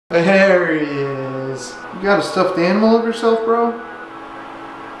There he is. You got a stuffed animal of yourself, bro?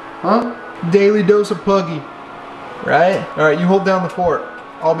 Huh? Daily dose of Puggy. Right? Alright, you hold down the fort.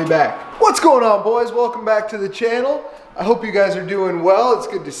 I'll be back. What's going on, boys? Welcome back to the channel. I hope you guys are doing well. It's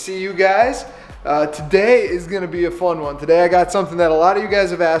good to see you guys. Today is going to be a fun one. Today I got something that a lot of you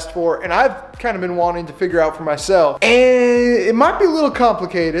guys have asked for, and I've kind of been wanting to figure out for myself. And it might be a little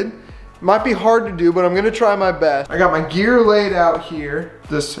complicated. Might be hard to do, but I'm gonna try my best. I got my gear laid out here.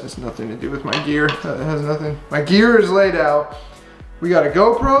 This has nothing to do with my gear. That has nothing. My gear is laid out. We got a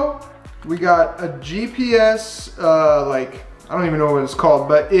GoPro. We got a GPS, like, I don't even know what it's called,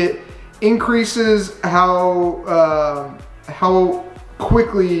 but it increases how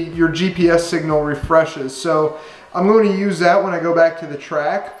quickly your GPS signal refreshes. So I'm going to use that when I go back to the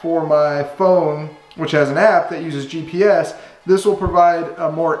track for my phone, which has an app that uses GPS. This will provide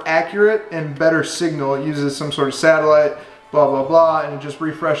a more accurate and better signal. It uses some sort of satellite, blah, blah, blah, and it just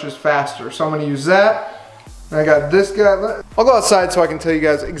refreshes faster. So I'm gonna use that. And I got this guy. I'll go outside so I can tell you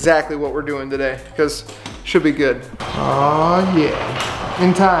guys exactly what we're doing today, because it should be good. Oh yeah,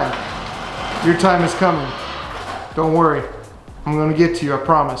 in time. Your time is coming. Don't worry, I'm gonna get to you, I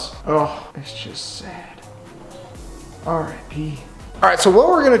promise. Oh, it's just sad. R.I.P. All right, so what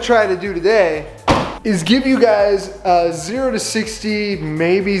we're gonna try to do today is give you guys 0 to 60,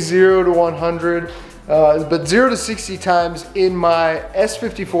 maybe 0 to 100, but 0 to 60 times in my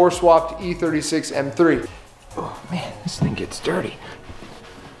S54 swapped E36 M3. Oh man, this thing gets dirty.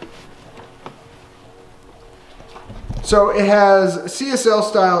 So it has CSL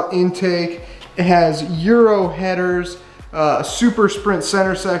style intake, it has Euro headers, super sprint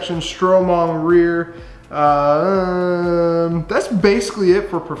center section, Stromong rear. That's basically it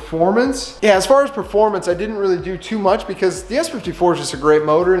for performance. Yeah, as far as performance, I didn't really do too much because the S54 is just a great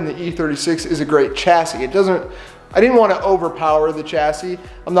motor and the E36 is a great chassis. I didn't want to overpower the chassis.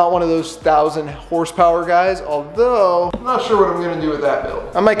 I'm not one of those 1,000 horsepower guys, although I'm not sure what I'm going to do with that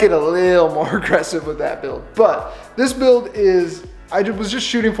build. I might get a little more aggressive with that build, but this build is, I was just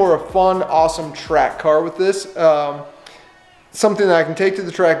shooting for a fun, awesome track car with this. Something that I can take to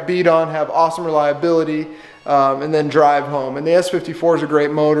the track, beat on, have awesome reliability, and then drive home. And the S54 is a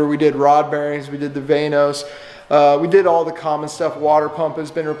great motor. We did rod bearings, we did the Vanos, we did all the common stuff. Water pump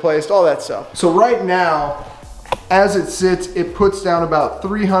has been replaced, all that stuff. So right now, as it sits, it puts down about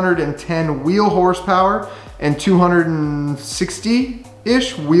 310 wheel horsepower and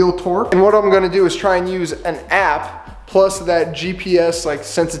 260-ish wheel torque. And what I'm gonna do is try and use an app plus that GPS like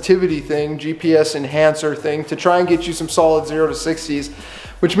sensitivity thing, GPS enhancer thing, to try and get you some solid 0 to 60s,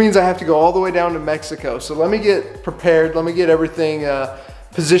 which means I have to go all the way down to Mexico. So let me get prepared, let me get everything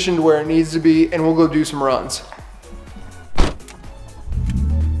positioned where it needs to be, and we'll go do some runs.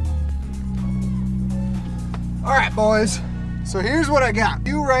 All right, boys, so here's what I got.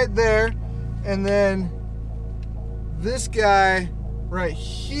 You right there, and then this guy right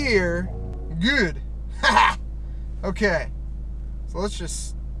here. Good. Okay, so let's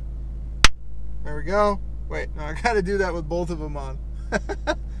just, there we go. Wait, no, I gotta do that with both of them on.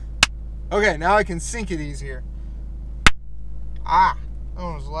 Okay, now I can sync it easier. Ah, that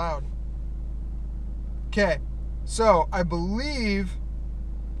one was loud. Okay, so I believe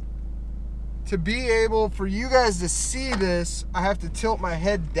to be able for you guys to see this, I have to tilt my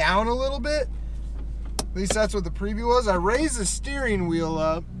head down a little bit. At least that's what the preview was. I raised the steering wheel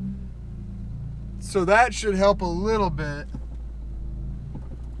up, so that should help a little bit.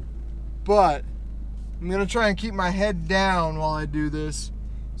 But I'm gonna try and keep my head down while I do this.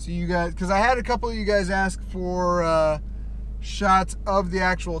 So you guys, because I had a couple of you guys ask for shots of the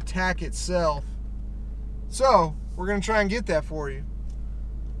actual tack itself. So we're gonna try and get that for you.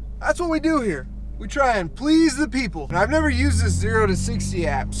 That's what we do here. We try and please the people. And I've never used this 0 to 60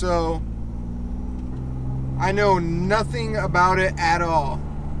 app, so I know nothing about it at all.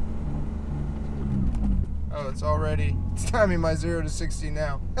 Oh, it's timing my 0 to 60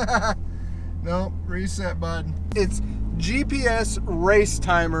 now. No, reset button. It's GPS race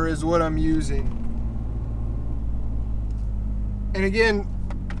timer is what I'm using. And again,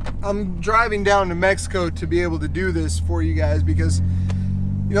 I'm driving down to Mexico to be able to do this for you guys because,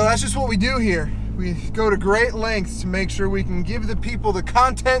 you know, that's just what we do here. We go to great lengths to make sure we can give the people the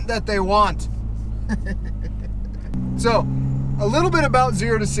content that they want. So, a little bit about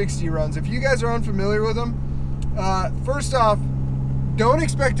 0 to 60 runs. If you guys are unfamiliar with them, first off, don't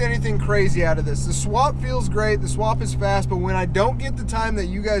expect anything crazy out of this. The swap feels great, the swap is fast, but when I don't get the time that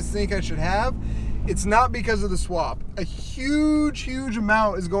you guys think I should have, it's not because of the swap. A huge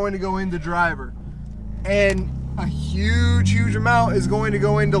amount is going to go into driver. And a huge amount is going to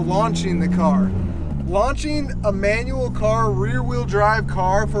go into launching the car. Launching a manual car, rear wheel drive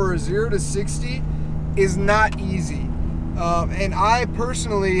car for a 0 to 60 is not easy. And I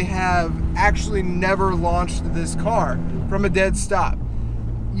personally have actually never launched this car from a dead stop.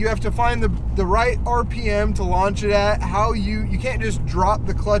 You have to find the right RPM to launch it at. You can't just drop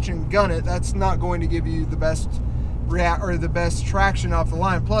the clutch and gun it. That's not going to give you the best the best traction off the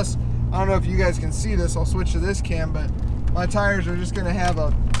line. Plus, I don't know if you guys can see this. I'll switch to this cam, but my tires are just going to have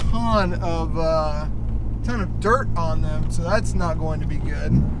a ton of dirt on them, so that's not going to be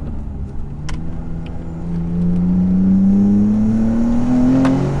good.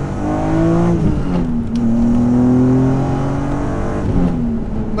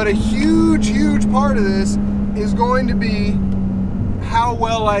 But a huge part of this is going to be how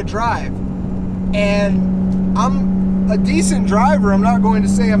well I drive. And I'm a decent driver. I'm not going to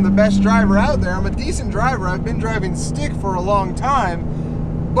say I'm the best driver out there. I'm a decent driver. I've been driving stick for a long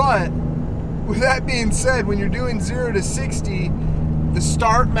time. But with that being said, when you're doing 0 to 60, the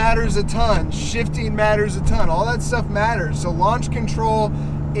start matters a ton. Shifting matters a ton. All that stuff matters. So launch control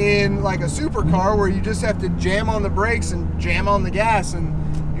in like a supercar where you just have to jam on the brakes and jam on the gas and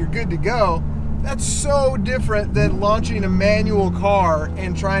you're good to go. That's so different than launching a manual car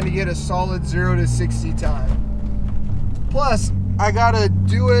and trying to get a solid 0 to 60 time. Plus, I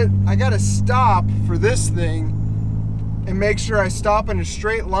gotta stop for this thing and make sure I stop in a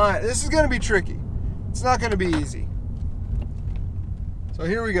straight line. This is gonna be tricky. It's not gonna be easy. So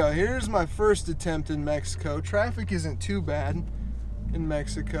here we go. Here's my first attempt in Mexico. Traffic isn't too bad in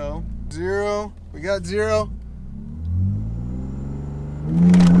Mexico. 0, we got 0.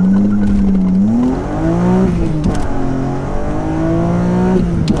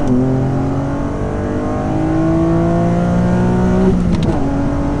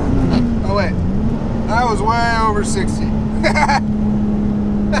 Oh wait, I was way over 60.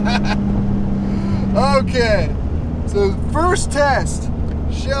 Okay, so first test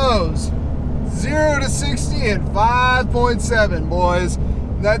shows 0 to 60 in 5.7, boys.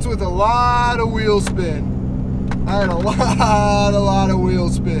 That's with a lot of wheel spin. I had a lot of wheel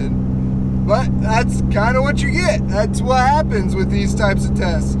spin. But that's kind of what you get. That's what happens with these types of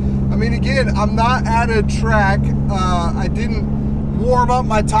tests. I mean, again, I'm not at a track. I didn't warm up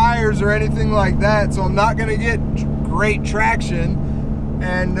my tires or anything like that, so I'm not going to get great traction.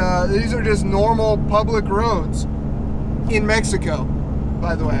 And these are just normal public roads in Mexico,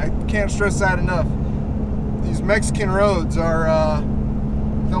 by the way. I can't stress that enough. These Mexican roads are,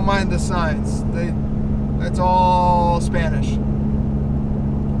 don't mind the signs. That's all Spanish.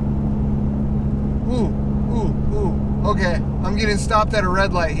 Ooh. Okay, I'm getting stopped at a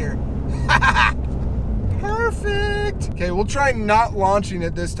red light here. Perfect. Okay, we'll try not launching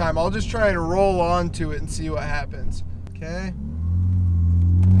it this time. I'll just try to roll onto it and see what happens. Okay.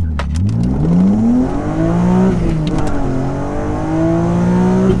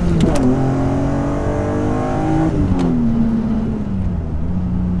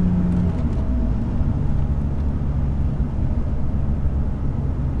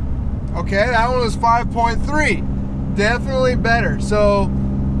 Okay, that one was 5.3. Definitely better. So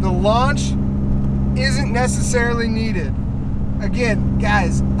the launch isn't necessarily needed. Again,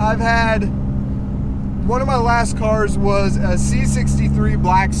 guys, I've had, one of my last cars was a C63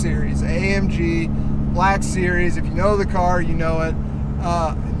 Black Series, AMG Black Series. If you know the car, you know it.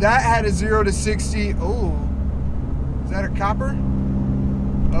 That had a 0 to 60. Oh, is that a copper?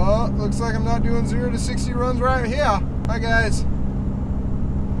 Oh, looks like I'm not doing 0 to 60 runs right here. Hi, guys.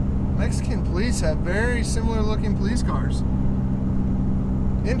 Mexican police have very similar looking police cars.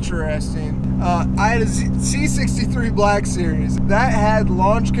 Interesting. I had a C63 Black Series. That had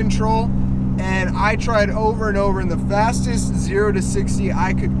launch control, and I tried over and over, and the fastest 0 to 60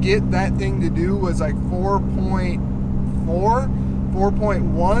 I could get that thing to do was like 4.4,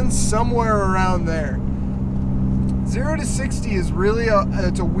 4.1, somewhere around there. 0 to 60 is really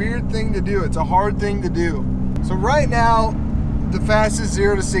it's a weird thing to do. It's a hard thing to do. So right now, the fastest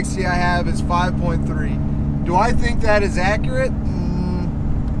 0 to 60 I have is 5.3. Do I think that is accurate?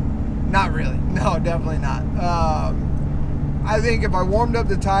 Not really. No, definitely not. I think if I warmed up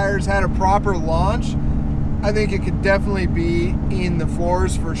the tires, had a proper launch, I think it could definitely be in the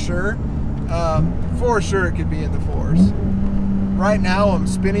 4s for sure. For sure it could be in the 4s. Right now I'm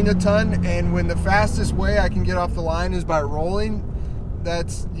spinning a ton, and when the fastest way I can get off the line is by rolling,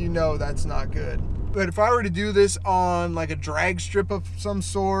 that's, you know, that's not good. But if I were to do this on like a drag strip of some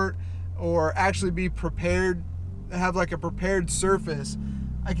sort, or actually be prepared, have like a prepared surface,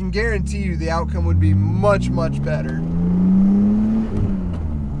 I can guarantee you the outcome would be much, much better.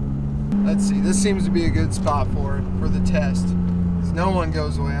 Let's see, this seems to be a good spot for it, for the test. Because no one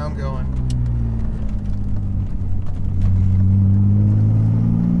goes away, I'm going.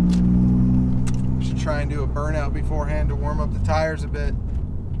 try and do a burnout beforehand to warm up the tires a bit.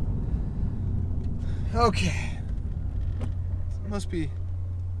 Okay. It must be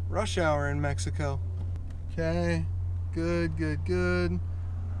rush hour in Mexico. Okay. Good, good, good.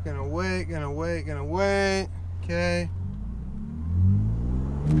 Gonna wait, gonna wait, gonna wait. Okay.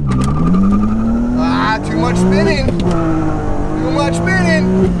 Ah, too much spinning. Too much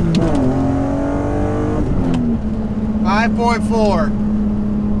spinning. 5.4.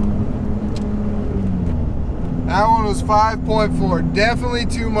 That one was 5.4. Definitely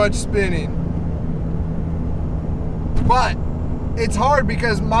too much spinning. But it's hard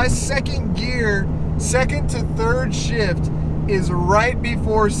because my second gear, second to third shift, is right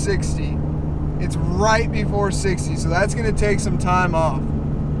before 60. It's right before 60, so that's gonna take some time off.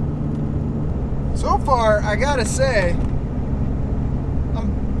 So far, I gotta say,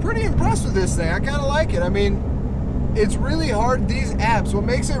 I'm pretty impressed with this thing. I kinda like it. I mean, it's really hard, these apps, what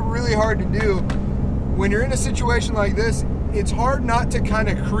makes it really hard to do when you're in a situation like this, it's hard not to kind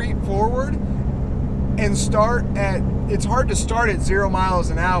of creep forward and start at, it's hard to start at 0 miles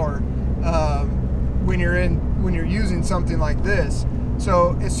an hour when you're using something like this.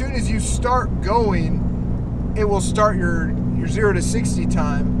 So as soon as you start going, it will start your 0 to 60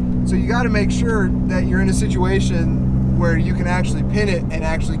 time. So you got to make sure that you're in a situation where you can actually pin it and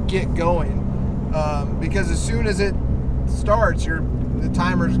actually get going. Because as soon as it starts, the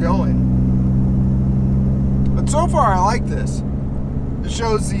timer's going. But so far, I like this. It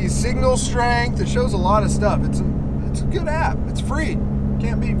shows the signal strength. It shows a lot of stuff. It's a good app. It's free.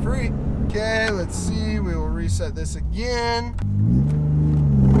 Can't beat free. Okay, let's see. We will reset this again.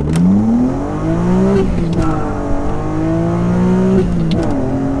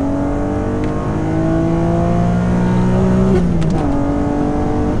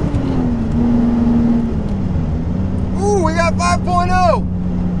 Ooh, we got 5.0.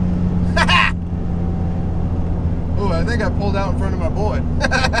 Ooh, I think I pulled out in front of my boy.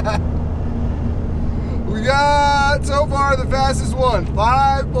 We got, so far, the fastest one,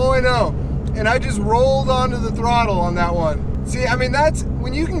 5.0. And I just rolled onto the throttle on that one. See, I mean, that's,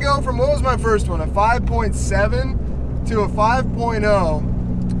 when you can go from, what was my first one, a 5.7 to a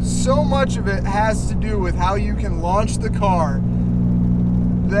 5.0, so much of it has to do with how you can launch the car.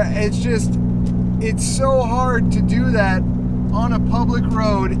 That it's so hard to do that on a public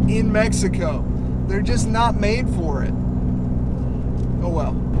road in Mexico. They're just not made for it. Oh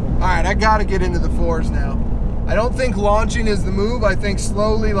well. All right, I gotta get into the fours now. I don't think launching is the move. I think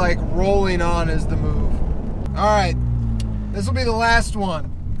slowly, like, rolling on is the move. All right, this will be the last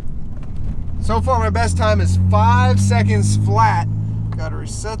one. So far, my best time is 5 seconds flat. Gotta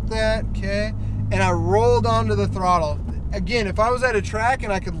reset that, okay. And I rolled onto the throttle. Again, if I was at a track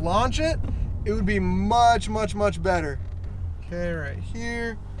and I could launch it, it would be much, much, much better. Okay, right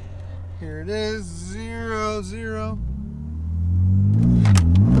here. Here it is, 0, 0.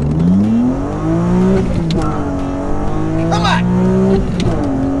 Come on!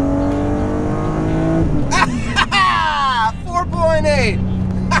 4.8!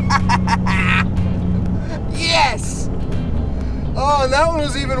 Yes! Oh, and that one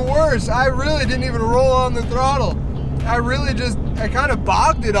was even worse. I really didn't even roll on the throttle. I kind of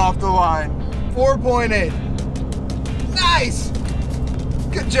bogged it off the line. 4.8. Nice!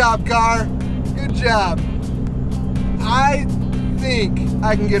 Good job, car. Good job. I think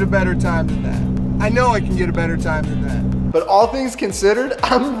I can get a better time than that. I know I can get a better time than that. But all things considered,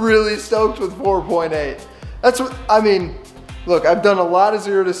 I'm really stoked with 4.8. That's what, I mean, look, I've done a lot of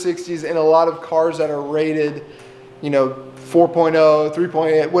 0 to 60s in a lot of cars that are rated, you know, 4.0,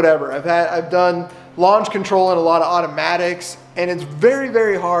 3.8, whatever. I've done launch control in a lot of automatics, and it's very,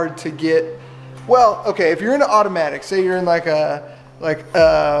 very hard to get, well, okay, if you're in an automatic, say you're in like a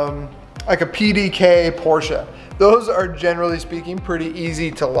PDK Porsche, those are generally speaking pretty easy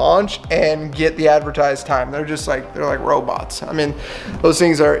to launch and get the advertised time. They're like robots. I mean, those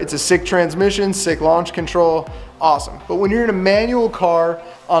things it's a sick transmission, sick launch control, awesome. But when you're in a manual car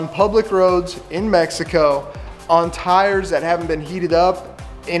on public roads in Mexico, on tires that haven't been heated up,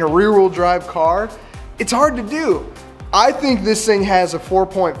 in a rear-wheel drive car, it's hard to do. I think this thing has a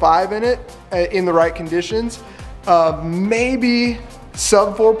 4.5 in it in the right conditions, maybe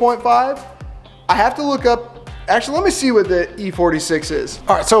sub 4.5. I have to look up. Actually, let me see what the E36 is.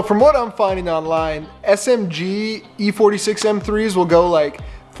 All right, so from what I'm finding online, SMG E36 M3s will go like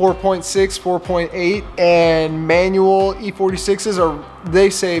 4.6, 4.8, and manual E46s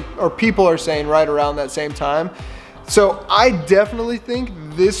people are saying right around that same time. So I definitely think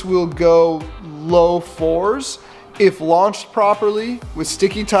this will go low fours if launched properly with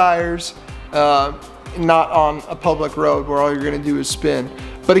sticky tires, not on a public road where all you're gonna do is spin.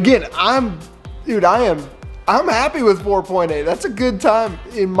 But again, I'm dude, I'm happy with 4.8. That's a good time,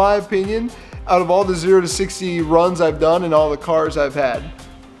 in my opinion, out of all the 0 to 60 runs I've done and all the cars I've had.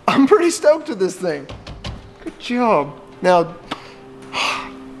 I'm pretty stoked with this thing. Good job. Now,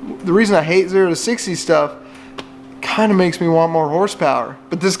 the reason I hate 0 to 60 stuff kind of makes me want more horsepower.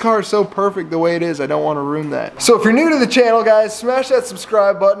 But this car is so perfect the way it is, I don't want to ruin that. So if you're new to the channel, guys, smash that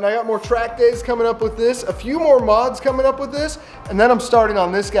subscribe button. I got more track days coming up with this, a few more mods coming up with this, and then I'm starting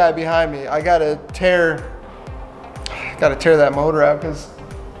on this guy behind me. I gotta tear that motor out because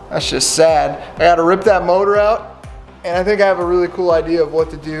that's just sad. I gotta rip that motor out, and I think I have a really cool idea of what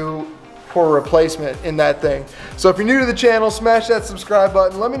to do for a replacement in that thing. So if you're new to the channel, smash that subscribe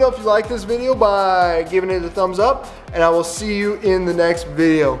button. Let me know if you like this video by giving it a thumbs up, and I will see you in the next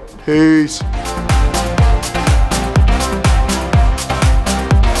video. Peace.